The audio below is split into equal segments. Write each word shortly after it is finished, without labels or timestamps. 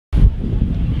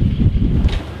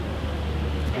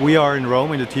We are in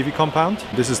Rome in the TV compound.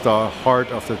 This is the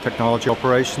heart of the technology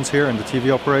operations here and the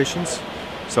TV operations.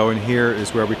 So in here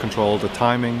is where we control the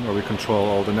timing, where we control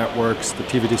all the networks, the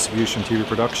TV distribution, TV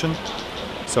production.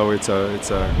 So it's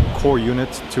a core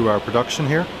unit to our production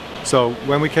here. So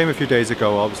when we came a few days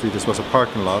ago, obviously this was a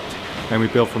parking lot, and we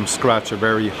built from scratch a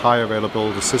very high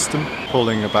availability system,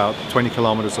 pulling about 20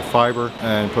 kilometers of fiber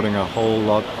and putting a whole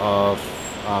lot of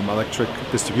electric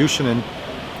distribution in,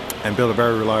 and build a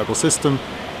very reliable system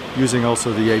using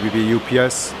also the ABB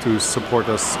UPS to support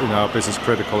us in our business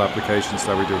critical applications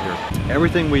that we do here.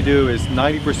 Everything we do is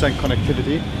 90%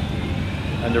 connectivity,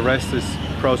 and the rest is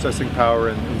processing power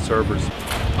and servers.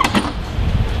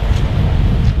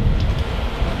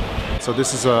 So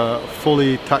this is a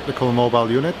fully tactical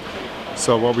mobile unit.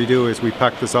 So what we do is we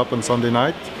pack this up on Sunday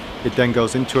night. It then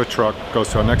goes into a truck, goes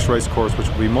to our next race course, which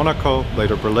will be Monaco,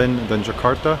 later Berlin, and then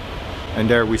Jakarta. And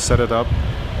there we set it up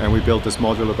and we build this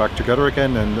modular back together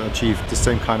again and achieve the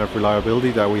same kind of reliability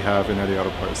that we have in any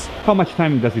other place. How much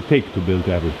time does it take to build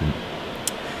everything?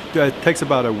 It takes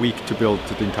about a week to build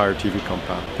the entire TV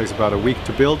compound. It takes about a week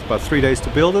to build, about 3 days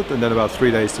to build it, and then about 3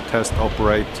 days to test,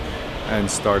 operate, and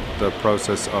start the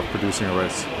process of producing a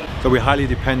race. So we're highly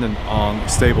dependent on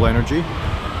stable energy.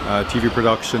 TV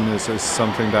production is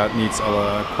something that needs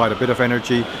quite a bit of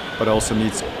energy, but also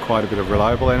needs quite a bit of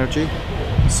reliable energy.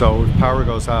 So if power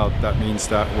goes out, that means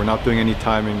that we're not doing any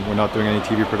timing, we're not doing any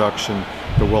TV production,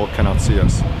 the world cannot see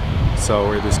us.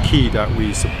 So it is key that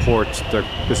we support the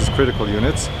business critical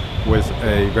units with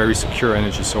a very secure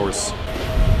energy source.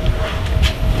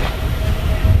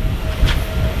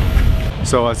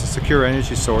 So as a secure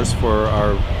energy source for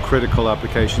our critical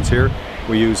applications here,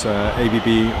 we use an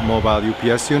ABB mobile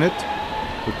UPS unit.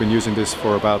 We've been using this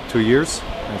for about 2 years.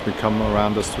 It's been coming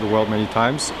around us to the world many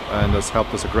times and has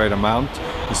helped us a great amount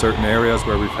in certain areas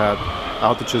where we've had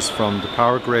outages from the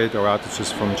power grid or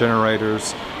outages from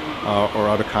generators or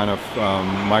other kind of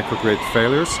microgrid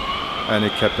failures. And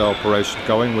it kept the operation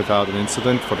going without an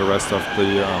incident for the rest of the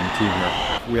team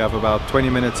here. We have about 20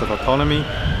 minutes of autonomy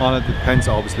on it. Depends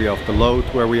obviously of the load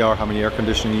where we are, how many air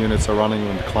conditioning units are running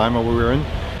and the climate we're in.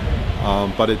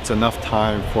 But it's enough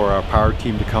time for our power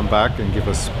team to come back and give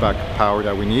us back power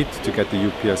that we need to get the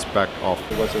UPS back off.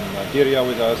 It was in Nigeria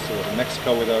with us, it was in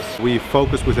Mexico with us. We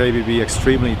focus with ABB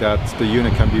extremely that the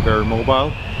unit can be very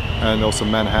mobile and also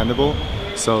manhandleable.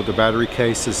 So the battery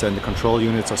cases and the control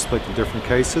units are split in different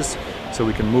cases, so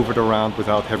we can move it around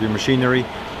without heavy machinery,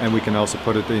 and we can also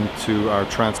put it into our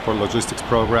transport logistics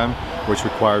program, which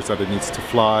requires that it needs to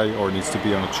fly or needs to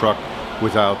be on a truck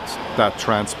without that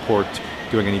transport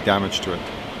doing any damage to it.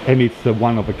 And it's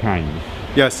one of a kind?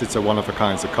 Yes, it's a one of a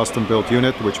kind. It's a custom built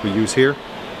unit which we use here,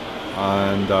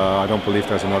 and I don't believe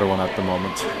there's another one at the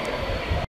moment.